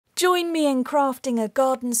Join me in crafting a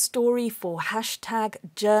garden story for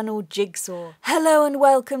 #JournalJigsaw. Hello and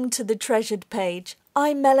welcome to the treasured page.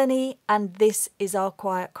 I'm Melanie and this is our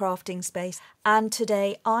quiet crafting space. And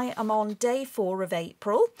today I am on day 4 of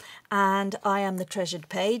April and I am the treasured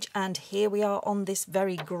page, and here we are on this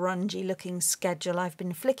very grungy looking schedule. I've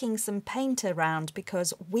been flicking some paint around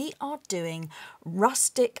because we are doing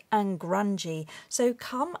rustic and grungy. So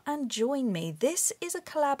come and join me. This is a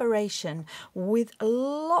collaboration with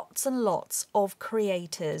lots and lots of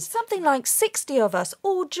creators. Something like 60 of us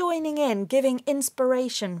all joining in, giving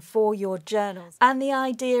inspiration for your journals. And the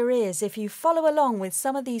idea is, if you follow along with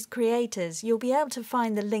some of these creators, you'll be able to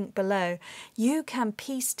find the link below. You can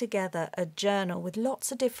piece together a journal with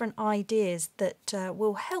lots of different ideas that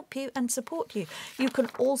will help you and support you. You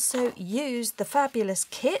can also use the fabulous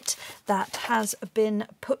kit that has been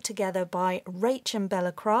put together by Rach and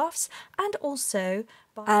Bella Crafts, and also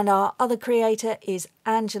our other creator is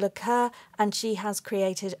AngelaKerr, and she has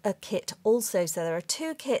created a kit also. So there are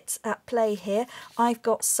 2 kits at play here. I've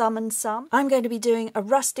got some and some. I'm going to be doing a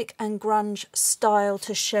rustic and grunge style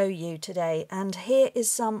to show you today, and here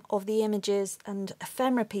is some of the images and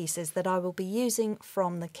ephemera pieces that I will be using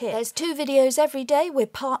from the kit. There's 2 videos every day. We're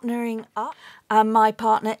partnering up, and my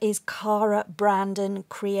partner is Cara Brandon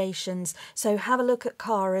Creations. So have a look at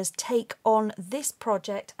Cara's take on this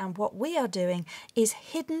project, and what we are doing is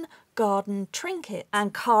hidden garden trinket,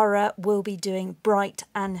 and Cara will be doing bright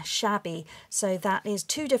and shabby. So that is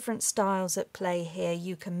 2 different styles at play here.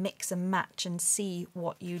 You can mix and match and see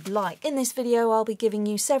what you'd like. In this video I'll be giving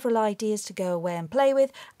you several ideas to go away and play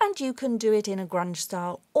with, and you can do it in a grunge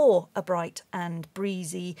style or a bright and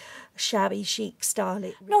breezy shabby chic style.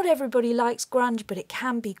 Not everybody likes grunge, but it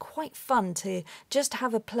can be quite fun to just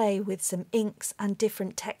have a play with some inks and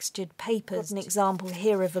different textured papers. Got an example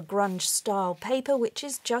here of a grunge style paper, which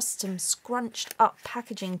is just some scrunched up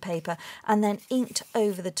packaging paper and then inked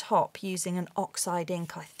over the top using an oxide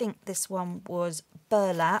ink. I think this one was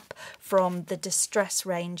burlap from the Distress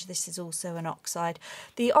range. This is also an oxide.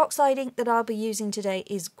 The oxide ink that I'll be using today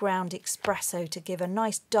is ground espresso to give a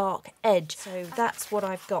nice dark edge. So that's what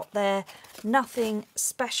I've got there. Nothing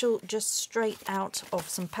special, just straight out of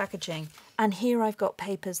some packaging. And here I've got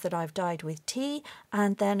papers that I've dyed with tea,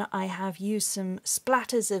 and then I have used some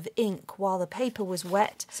splatters of ink while the paper was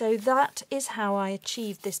wet. So that is how I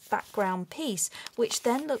achieved this background piece, which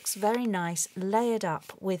then looks very nice layered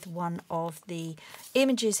up with one of the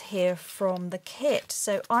images here from the kit.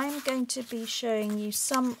 So I'm going to be showing you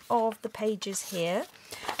some of the pages here.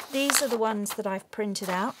 These are the ones that I've printed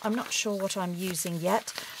out. I'm not sure what I'm using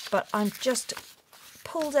yet, but I'm just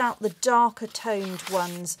pulled out the darker toned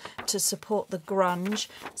ones to support the grunge.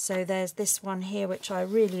 So there's this one here which I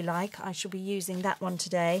really like. I shall be using that one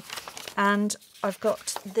today. And I've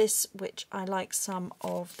got this, which I like some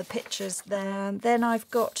of the pictures there. And then I've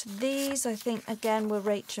got these, I think again were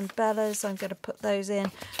Rach and Bella's. I'm going to put those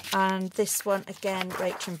in. And this one again,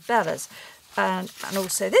 Rach and Bella's. And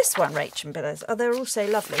also this one, Rach and Bella's. Oh, they're also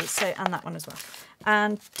lovely. So, and that one as well.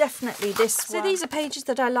 And definitely this one. So these are pages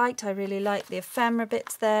that I liked. I really like the ephemera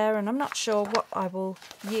bits there, and I'm not sure what I will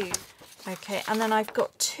use. Okay, and then I've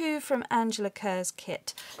got 2 from AngelaKerr's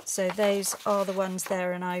kit. So those are the ones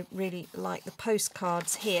there, and I really like the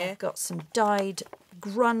postcards here. I've got some dyed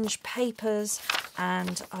grunge papers,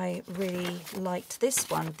 and I really liked this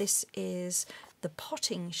one. This is the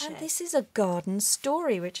potting shed. And this is a garden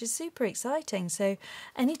story, which is super exciting. So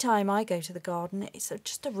anytime I go to the garden, it's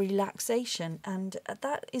just a relaxation, and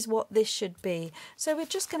that is what this should be. So we're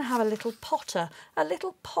just going to have a little potter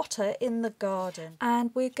in the garden, and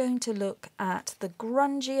we're going to look at the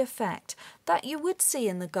grungy effect that you would see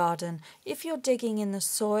in the garden if you're digging in the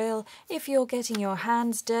soil, if you're getting your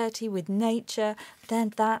hands dirty with nature.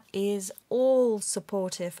 Then that is all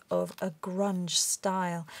supportive of a grunge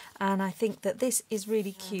style, and I think that this is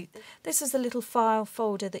really cute. This is a little file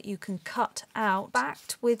folder that you can cut out,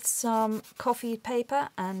 backed with some coffee paper,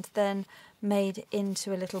 and then made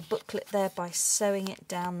into a little booklet there by sewing it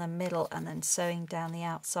down the middle and then sewing down the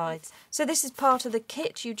outsides. So this is part of the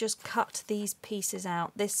kit. You just cut these pieces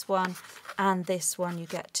out, this one and this one, you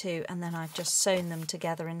get 2, and then I've just sewn them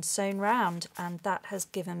together and sewn round, and that has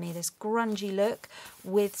given me this grungy look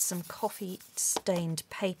with some coffee stained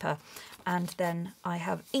paper. And then I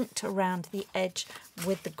have inked around the edge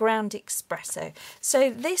with the ground espresso.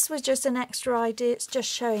 So this was just an extra idea. It's just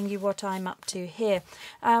showing you what I'm up to here.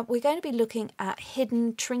 We're going to be looking looking at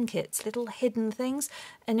hidden trinkets, little hidden things.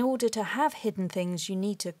 In order to have hidden things, you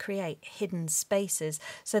need to create hidden spaces.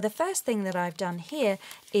 So the first thing that I've done here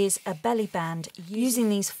is a belly band using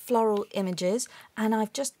these floral images, and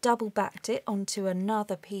I've just double backed it onto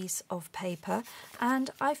another piece of paper, and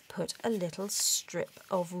I've put a little strip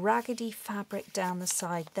of raggedy fabric down the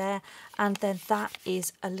side there, and then that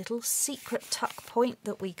is a little secret tuck point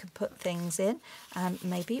that we can put things in, and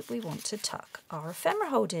maybe we want to tuck our ephemera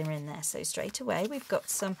holder in there. So straight away we've got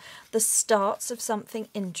the starts of something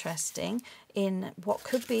interesting in what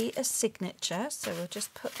could be a signature. So we'll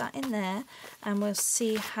just put that in there and we'll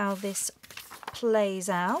see how this plays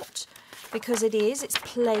out, because it's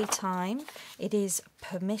playtime. It is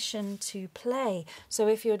permission to play. So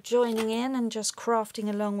if you're joining in and just crafting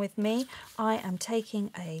along with me, I am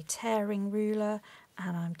taking a tearing ruler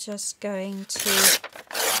and I'm just going to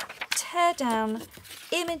tear down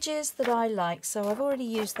images that I like. So I've already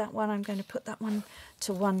used that one. I'm going to put that one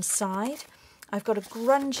to one side. I've got a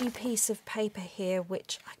grungy piece of paper here,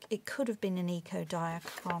 which it could have been an eco die,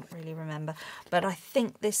 I can't really remember. But I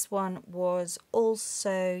think this one was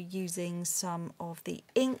also using some of the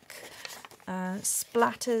ink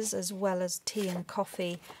splatters as well as tea and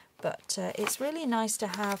coffee. But it's really nice to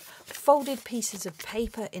have folded pieces of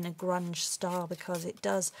paper in a grunge style, because it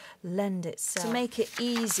does lend itself. To make it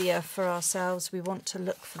easier for ourselves, we want to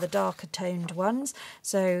look for the darker toned ones.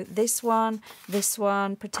 So this one,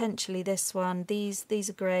 potentially this one, these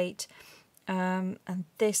are great. And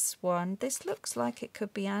this one, this looks like it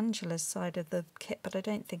could be Angela's side of the kit, but I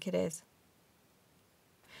don't think it is.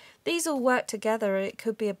 These all work together. It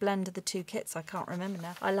could be a blend of the two kits. I can't remember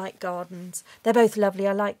now. I like gardens. They're both lovely.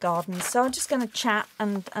 I like gardens. So I'm just going to chat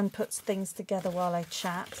and put things together while I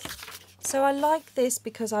chat. So I like this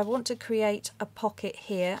because I want to create a pocket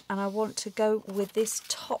here, and I want to go with this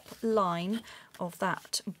top line of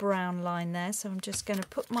that brown line there. So I'm just going to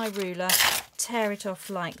put my ruler, tear it off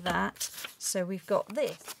like that. So we've got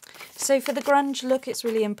this. So for the grunge look, it's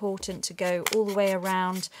really important to go all the way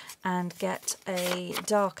around and get a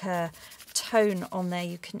darker tone on there.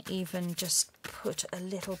 You can even just put a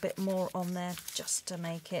little bit more on there just to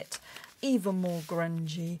make it even more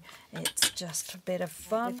grungy. It's just a bit of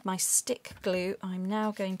fun. With my stick glue, I'm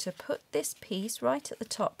now going to put this piece right at the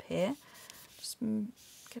top here. Just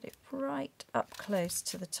get it right up close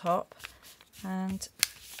to the top and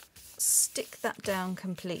stick that down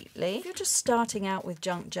completely. If you're just starting out with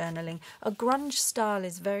junk journaling, a grunge style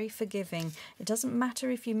is very forgiving. It doesn't matter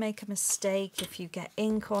if you make a mistake, if you get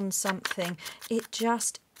ink on something, it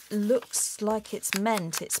just looks like it's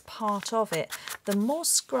meant, it's part of it. The more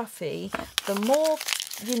scruffy, the more,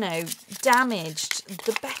 you know, damaged,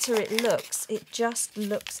 the better it looks. It just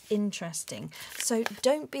looks interesting. So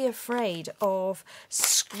don't be afraid of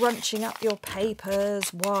scrunching up your papers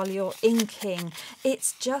while you're inking.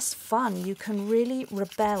 It's just fun. You can really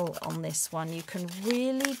rebel on this one. You can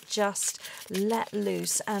really just let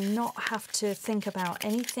loose and not have to think about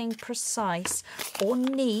anything precise or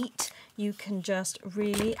neat. You can just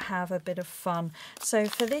really have a bit of fun. So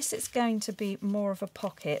for this, it's going to be more of a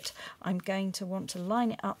pocket. I'm going to want to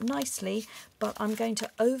line it up nicely, but I'm going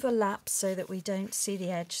to overlap so that we don't see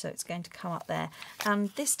the edge, so it's going to come up there. And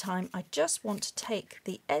this time I just want to take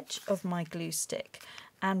the edge of my glue stick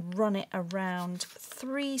and run it around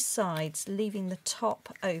 3 sides, leaving the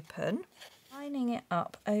top open. Lining it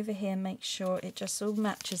up over here, make sure it just all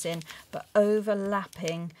matches in, but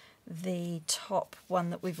overlapping the top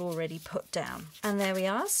one that we've already put down. And there we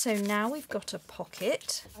are. So now we've got a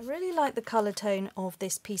pocket. I really like the colour tone of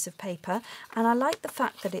this piece of paper, and I like the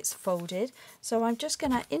fact that it's folded. So I'm just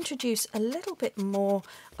going to introduce a little bit more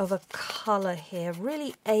of a colour here,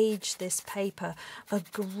 really age this paper. A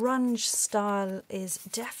grunge style is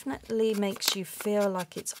definitely makes you feel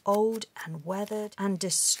like it's old and weathered and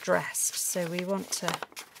distressed. So we want to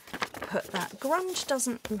put that. Grunge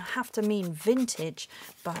doesn't have to mean vintage,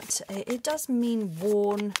 but it does mean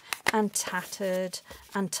worn and tattered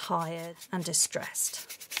and tired and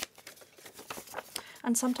distressed.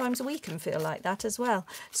 And sometimes we can feel like that as well.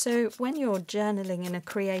 So when you're journaling in a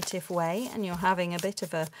creative way and you're having a bit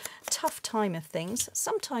of a tough time of things,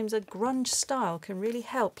 sometimes a grunge style can really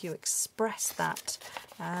help you express that.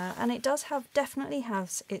 And it does definitely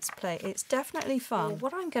has its play. It's definitely fun. Well,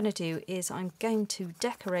 what I'm going to do is I'm going to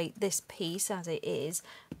decorate this piece as it is,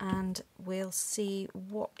 and we'll see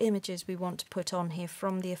what images we want to put on here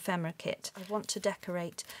from the ephemera kit. I want to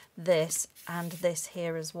decorate this and this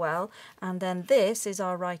here as well, and then this is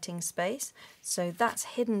our writing space. So that's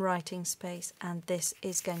hidden writing space, and this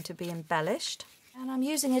is going to be embellished. And I'm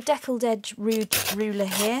using a deckled edge ruler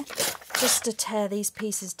here just to tear these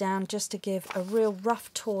pieces down, just to give a real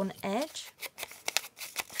rough torn edge.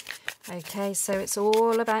 Okay, so it's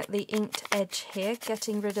all about the inked edge here,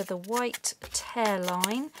 getting rid of the white tear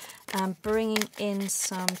line and bringing in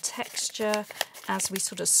some texture as we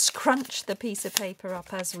sort of scrunch the piece of paper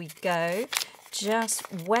up as we go.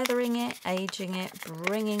 Just weathering it, aging it,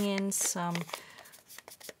 bringing in some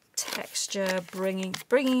texture, bringing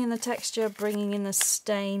in the texture, bringing in the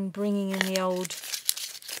stain, bringing in the old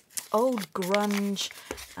grunge,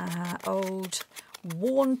 old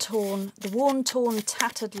worn torn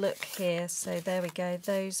tattered look here. So there we go,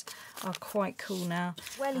 those are quite cool now.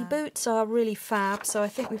 Welly boots are really fab, so I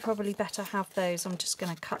think we probably better have those. I'm just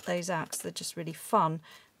going to cut those out because they're just really fun.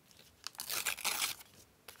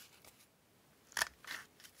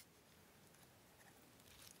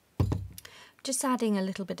 Just adding a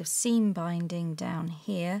little bit of seam binding down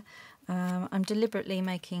here. I'm deliberately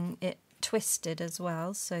making it twisted as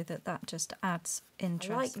well so that just adds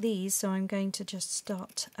interest. I like these, so I'm going to just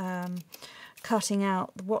start cutting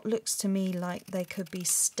out what looks to me like they could be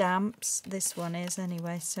stamps. This one is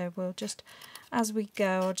anyway, so we'll just, as we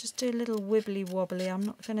go, I'll just do a little wibbly wobbly. I'm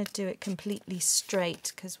not going to do it completely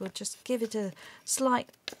straight because we'll just give it a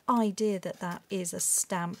slight idea that is a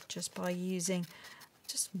stamp just by using,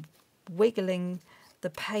 just wiggling the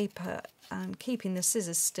paper and keeping the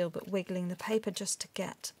scissors still, but wiggling the paper just to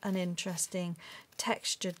get an interesting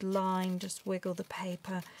textured line. Just wiggle the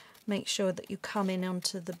paper, make sure that you come in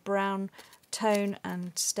onto the brown tone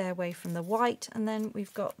and stay away from the white, and then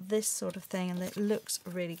we've got this sort of thing and it looks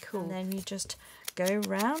really cool. And then you just go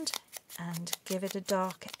round and give it a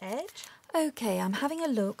dark edge. Okay, I'm having a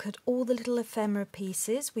look at all the little ephemera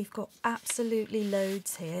pieces. We've got absolutely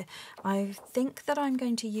loads here. I think that I'm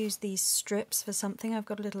going to use these strips for something. I've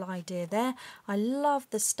got a little idea there. I love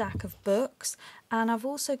the stack of books, and I've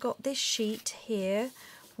also got this sheet here,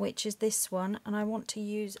 which is this one, and I want to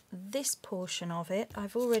use this portion of it.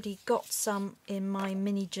 I've already got some in my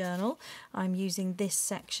mini journal. I'm using this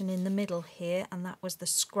section in the middle here, and that was the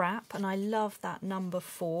scrap, and I love that number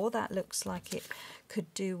 4. That looks like it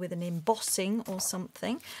could do with an embossing or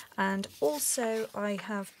something. And also I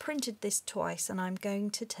have printed this twice, and I'm going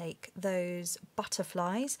to take those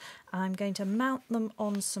butterflies, I'm going to mount them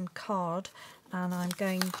on some card, and I'm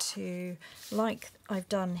going to, like I've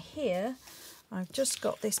done here, I've just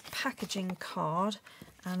got this packaging card,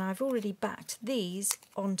 and I've already backed these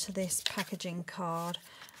onto this packaging card,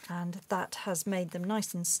 and that has made them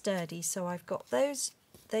nice and sturdy. So I've got those.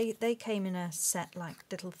 They came in a set, like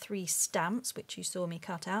little 3 stamps, which you saw me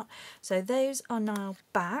cut out. So those are now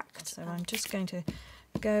backed. So I'm just going to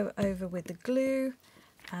go over with the glue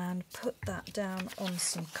and put that down on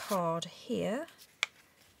some card here.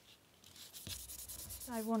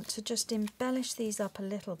 I want to just embellish these up a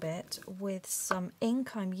little bit with some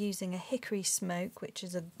ink. I'm using a Hickory Smoke, which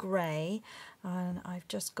is a grey, and I've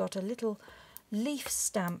just got a little leaf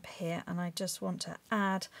stamp here, and I just want to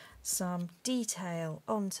add some detail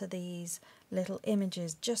onto these little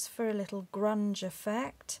images just for a little grunge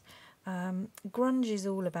effect. Grunge is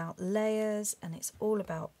all about layers, and it's all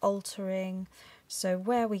about altering. So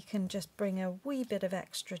where we can just bring a wee bit of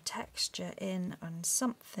extra texture in and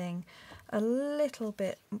something a little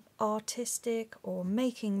bit artistic, or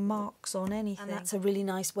making marks on anything. And that's a really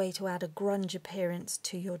nice way to add a grunge appearance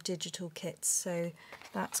to your digital kits. So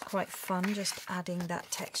that's quite fun, just adding that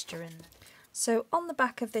texture in. So on the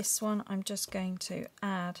back of this one, I'm just going to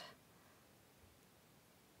add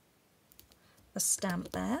a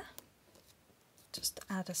stamp there. Just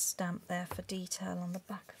add a stamp there for detail on the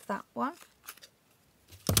back of that one.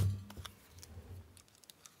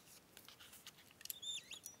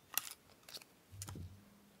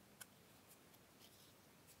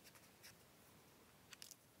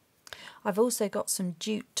 I've also got some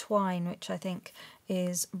jute twine, which I think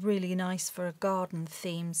is really nice for a garden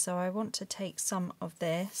theme, so I want to take some of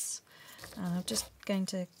this, and I'm just going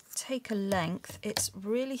to take a length. It's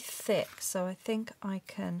really thick, so I think I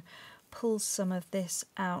can pull some of this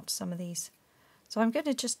out, some of these. So I'm going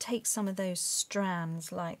to just take some of those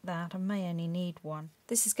strands like that. I may only need one.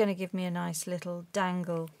 This is going to give me a nice little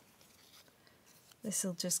dangle. This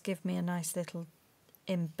will just give me a nice little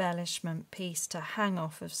embellishment piece to hang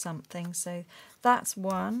off of something. So that's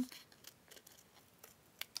one.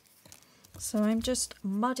 So I'm just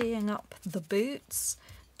muddying up the boots,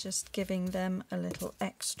 just giving them a little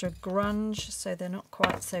extra grunge so they're not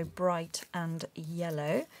quite so bright and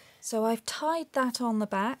yellow. So I've tied that on the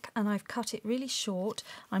back and I've cut it really short.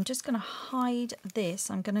 I'm just going to hide this.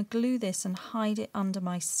 I'm going to glue this and hide it under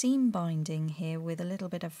my seam binding here with a little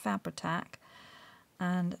bit of Fabri-Tac.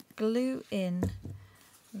 and glue in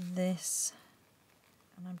this,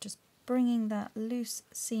 and I'm just bringing that loose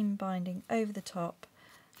seam binding over the top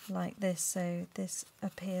like this, so this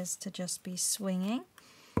appears to just be swinging,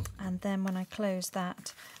 and then when I close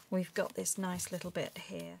that we've got this nice little bit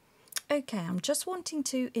here. Okay, I'm just wanting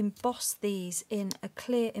to emboss these in a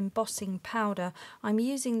clear embossing powder. I'm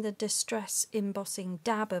using the Distress Embossing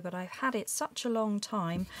Dabber, but I've had it such a long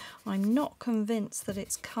time, I'm not convinced that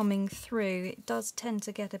it's coming through. It does tend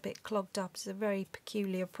to get a bit clogged up. It's a very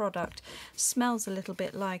peculiar product. Smells a little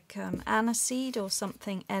bit like aniseed or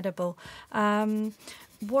something edible.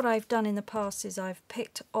 What I've done in the past is I've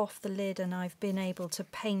picked off the lid and I've been able to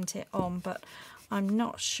paint it on, but I'm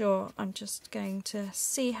not sure. I'm just going to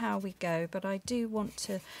see how we go, but I do want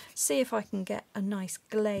to see if I can get a nice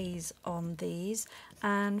glaze on these,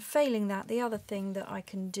 and failing that, the other thing that I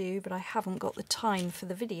can do, but I haven't got the time for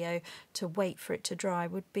the video to wait for it to dry,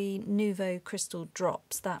 would be Nouveau Crystal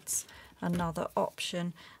Drops. That's another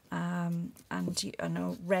option. And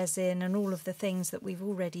resin and all of the things that we've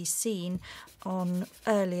already seen on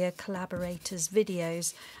earlier collaborators'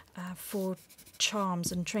 videos for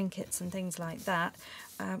charms and trinkets and things like that.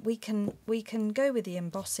 We can go with the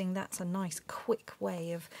embossing. That's a nice quick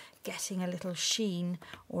way of getting a little sheen,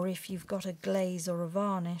 or if you've got a glaze or a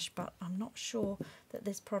varnish, but I'm not sure that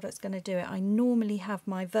this product's going to do it. I normally have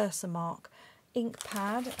my Versamark ink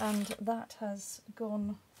pad and that has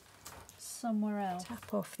gone somewhere else.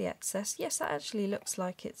 Tap off the excess. Yes, that actually looks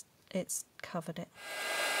like it's covered it.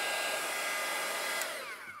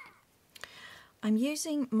 I'm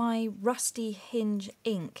using my Rusty Hinge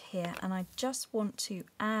ink here, and I just want to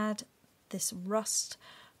add this rust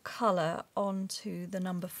colour onto the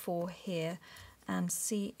number 4 here and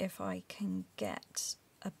see if I can get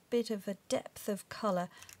a bit of a depth of colour.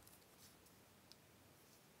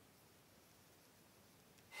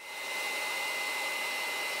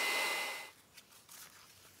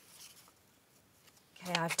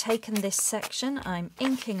 Okay, I've taken this section, I'm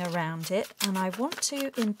inking around it, and I want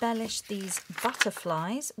to embellish these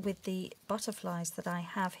butterflies with the butterflies that I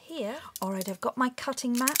have here. Alright, I've got my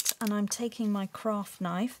cutting mat and I'm taking my craft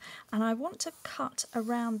knife, and I want to cut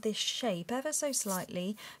around this shape ever so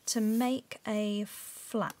slightly to make a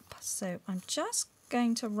flap. So I'm just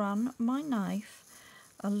going to run my knife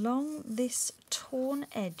along this torn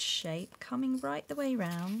edge shape, coming right the way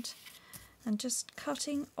round, and just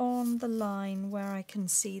cutting on the line where I can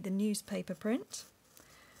see the newspaper print,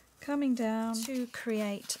 coming down to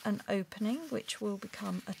create an opening which will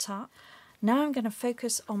become a tuck. Now I'm going to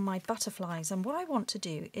focus on my butterflies, and what I want to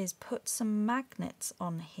do is put some magnets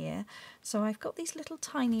on here. So I've got these little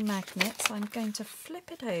tiny magnets. I'm going to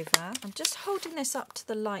flip it over. I'm just holding this up to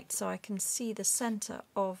the light so I can see the centre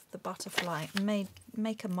of the butterfly and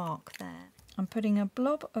make a mark there. I'm putting a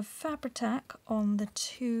blob of Fabri-Tac on the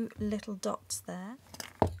 2 little dots there.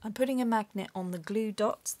 I'm putting a magnet on the glue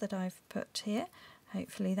dots that I've put here.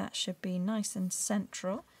 Hopefully that should be nice and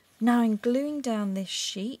central. Now I'm gluing down this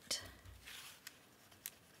sheet.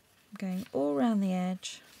 I'm going all around the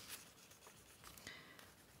edge.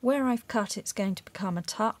 Where I've cut, it's going to become a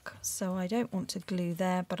tuck, so I don't want to glue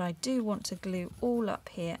there, but I do want to glue all up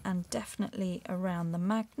here and definitely around the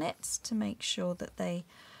magnets to make sure that they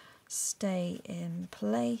stay in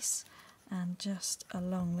place, and just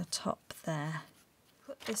along the top there.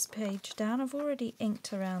 Put this page down. I've already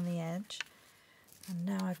inked around the edge, and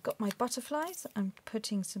now I've got my butterflies. I'm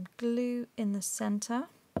putting some glue in the centre,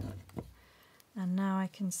 and now I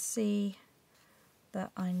can see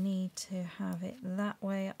that I need to have it that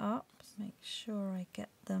way up. Make sure I get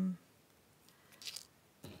them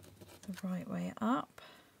the right way up.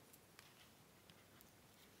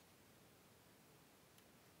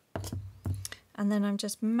 And then I'm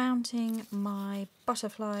just mounting my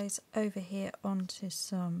butterflies over here onto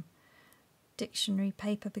some dictionary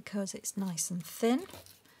paper because it's nice and thin.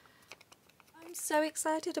 I'm so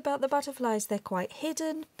excited about the butterflies. They're quite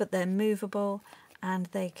hidden, but they're movable and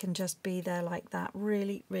they can just be there like that.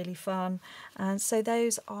 Really, really fun. And so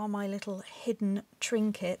those are my little hidden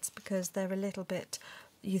trinkets, because they're a little bit,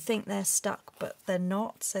 you think they're stuck, but they're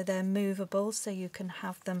not, so they're movable, so you can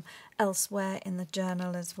have them elsewhere in the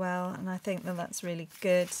journal as well, and I think that that's really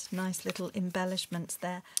good. Nice little embellishments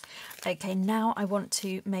there. Okay, now I want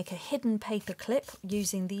to make a hidden paper clip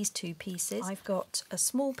using these 2 pieces. I've got a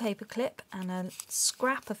small paper clip and a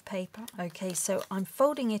scrap of paper. Okay, so I'm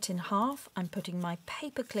folding it in half. I'm putting my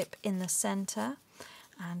paper clip in the centre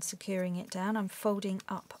and securing it down. I'm folding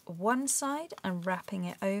up one side and wrapping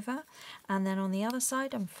it over, and then on the other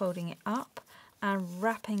side I'm folding it up and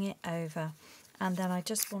wrapping it over, and then I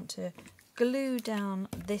just want to glue down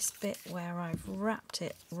this bit where I've wrapped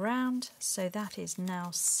it round, so that is now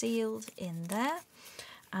sealed in there.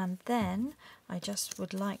 And then I just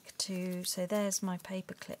would like to, so there's my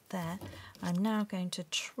paper clip there. I'm now going to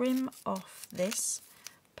trim off this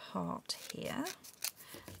part here.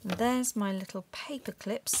 And there's my little paper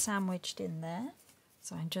clip sandwiched in there.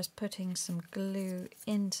 So I'm just putting some glue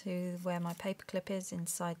into where my paper clip is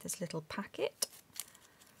inside this little packet.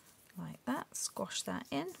 Like that, squash that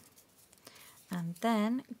in. And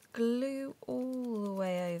then glue all the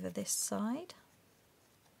way over this side.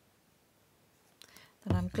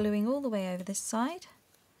 Then I'm gluing all the way over this side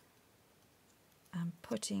and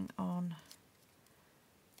putting on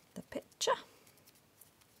the picture.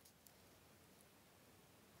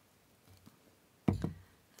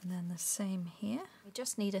 And then the same here. We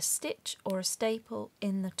just need a stitch or a staple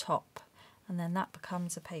in the top, and then that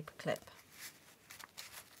becomes a paper clip.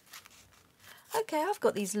 Okay, I've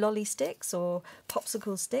got these lolly sticks or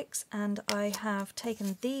popsicle sticks, and I have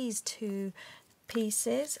taken these two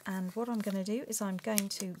pieces, and what I'm going to do is I'm going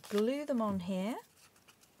to glue them on here.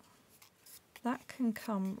 That can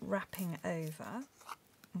come wrapping over.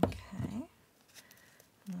 Okay,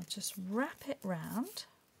 and I'll just wrap it round.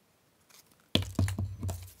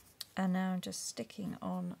 And now I'm just sticking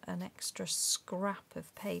on an extra scrap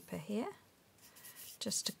of paper here,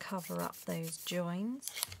 just to cover up those joins.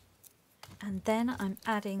 And then I'm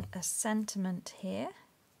adding a sentiment here.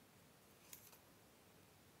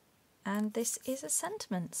 And this is a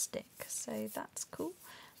sentiment stick, so that's cool.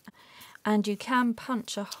 And you can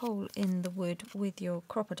punch a hole in the wood with your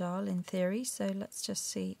crocodile in theory, so let's just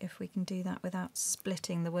see if we can do that without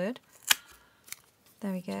splitting the wood.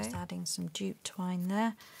 There we go, just adding some jute twine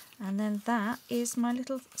there. And then that is my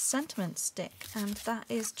little sentiment stick, and that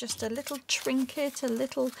is just a little trinket, a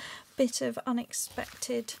little bit of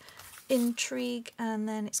unexpected intrigue, and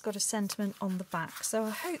then it's got a sentiment on the back. So I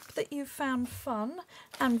hope that you found fun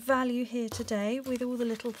and value here today with all the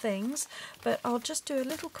little things, but I'll just do a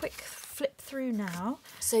little quick flip through now.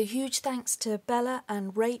 So huge thanks to Bella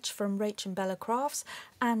and Rach from Rach and Bella Crafts,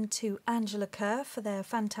 and to Angela Kerr for their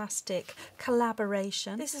fantastic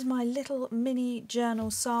collaboration. This is my little mini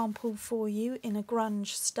journal sample for you in a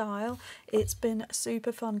grunge style. It's been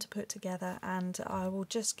super fun to put together, and I will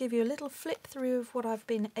just give you a little flip through of what I've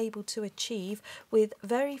been able to achieve with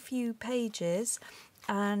very few pages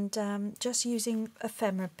and just using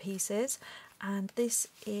ephemera pieces. And this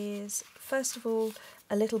is, first of all,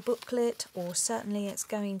 a little booklet, or certainly it's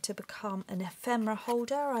going to become an ephemera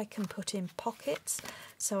holder I can put in pockets,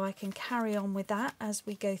 so I can carry on with that as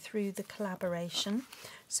we go through the collaboration.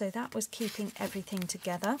 So that was keeping everything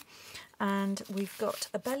together. And we've got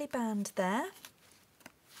a belly band there.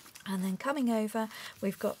 And then coming over,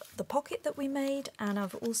 we've got the pocket that we made, and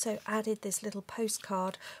I've also added this little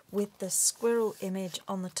postcard with the squirrel image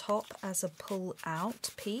on the top as a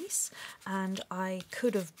pull-out piece, and I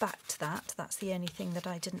could have backed that. That's the only thing that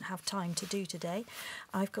I didn't have time to do today.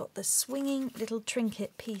 I've got the swinging little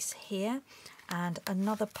trinket piece here, and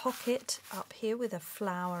another pocket up here with a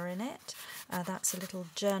flower in it. That's a little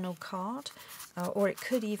journal card, or it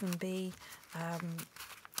could even be...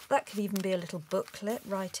 that could even be a little booklet,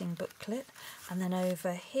 writing booklet. And then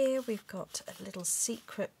over here we've got a little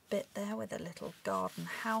secret bit there with a little garden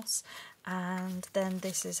house. And then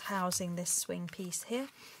this is housing this swing piece here.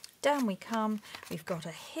 Down we come, we've got a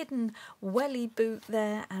hidden welly boot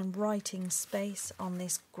there and writing space on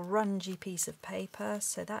this grungy piece of paper.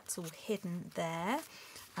 So that's all hidden there.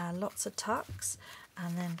 Lots of tucks.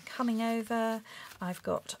 And then coming over, I've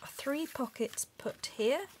got 3 pockets put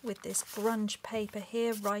here with this grunge paper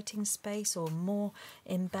here, writing space or more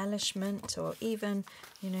embellishment, or even,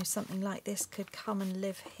 you know, something like this could come and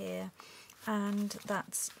live here, and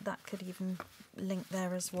that could even link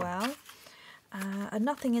there as well. And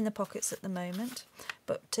nothing in the pockets at the moment,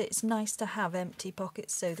 but it's nice to have empty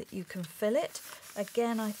pockets so that you can fill it.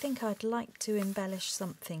 Again, I think I'd like to embellish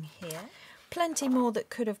something here. Plenty more that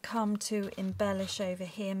could have come to embellish over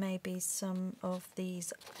here. Maybe some of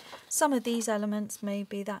these elements,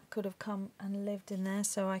 maybe that could have come and lived in there,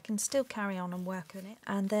 so I can still carry on and work on it.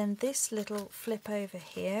 And then this little flip over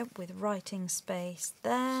here with writing space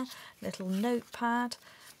there, little notepad,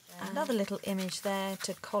 another little image there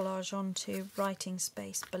to collage onto, writing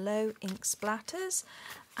space below, ink splatters.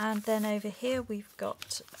 And then over here we've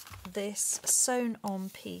got this sewn on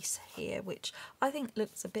piece here, which I think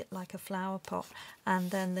looks a bit like a flower pot,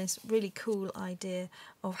 and then this really cool idea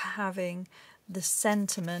of having the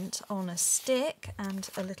sentiment on a stick and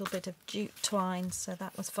a little bit of jute twine, so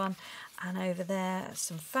that was fun. And over there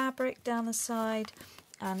some fabric down the side,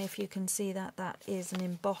 and if you can see that, that is an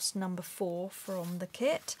embossed number 4 from the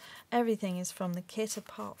kit. Everything is from the kit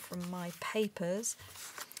apart from my papers.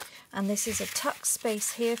 And this is a tuck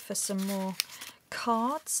space here for some more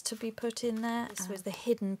cards to be put in there. This was the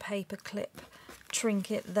hidden paper clip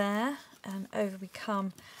trinket there, and over we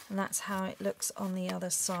come, and that's how it looks on the other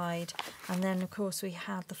side. And then of course we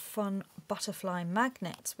had the fun butterfly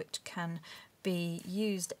magnets, which can be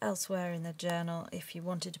used elsewhere in the journal. If you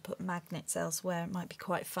wanted to put magnets elsewhere, it might be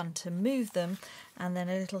quite fun to move them. And then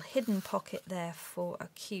a little hidden pocket there for a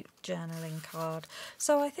cute journaling card.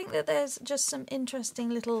 So I think that there's just some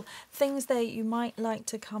interesting little things there you might like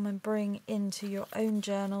to come and bring into your own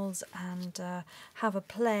journals and have a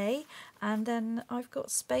play. And then I've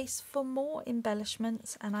got space for more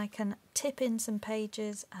embellishments, and I can tip in some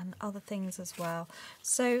pages and other things as well.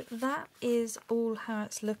 So that is all how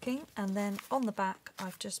it's looking. And then on the back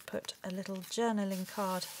I've just put a little journaling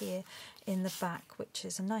card here in the back, which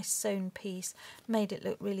is a nice sewn piece, made it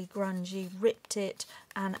look really grungy, ripped it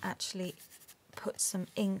and actually put some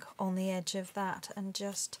ink on the edge of that and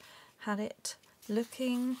just had it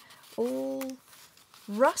looking all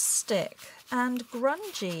rustic and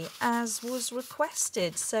grungy as was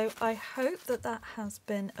requested. So I hope that that has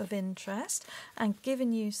been of interest and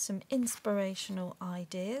given you some inspirational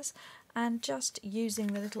ideas, and just using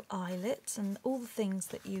the little eyelets and all the things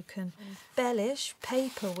that you can embellish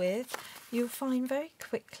paper with, you'll find very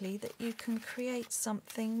quickly that you can create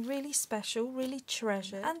something really special, really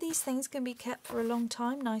treasured. And these things can be kept for a long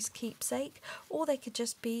time, nice keepsake, or they could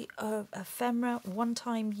just be a ephemera,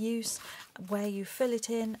 one-time use, where you fill it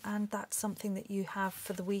in and that's something that you have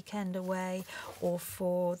for the weekend away or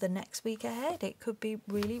for the next week ahead. It could be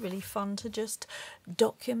really, really fun to just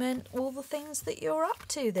document all the things that you're up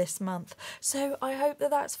to this month. So I hope that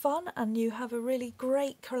that's fun and you have a really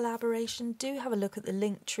great collaboration. Do have a look at the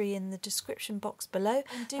link tree in the description box below,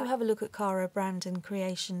 and do have a look at Cara Brandon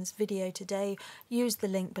Creations' video today. Use the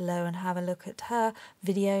link below and have a look at her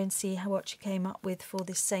video and see what she came up with for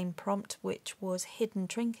this same prompt, which was hidden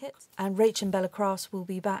trinkets. And Rach and Bella Crafts will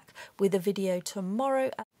be back with a video tomorrow.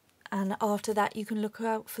 And after that you can look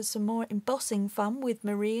out for some more embossing fun with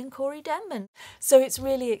Marie and Corey Denman. So it's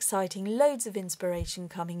really exciting, loads of inspiration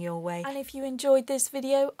coming your way. And if you enjoyed this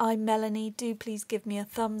video, I'm Melanie, do please give me a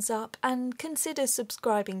thumbs up and consider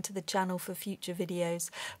subscribing to the channel for future videos.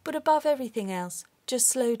 But above everything else, just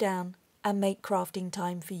slow down and make crafting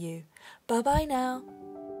time for you. Bye bye now.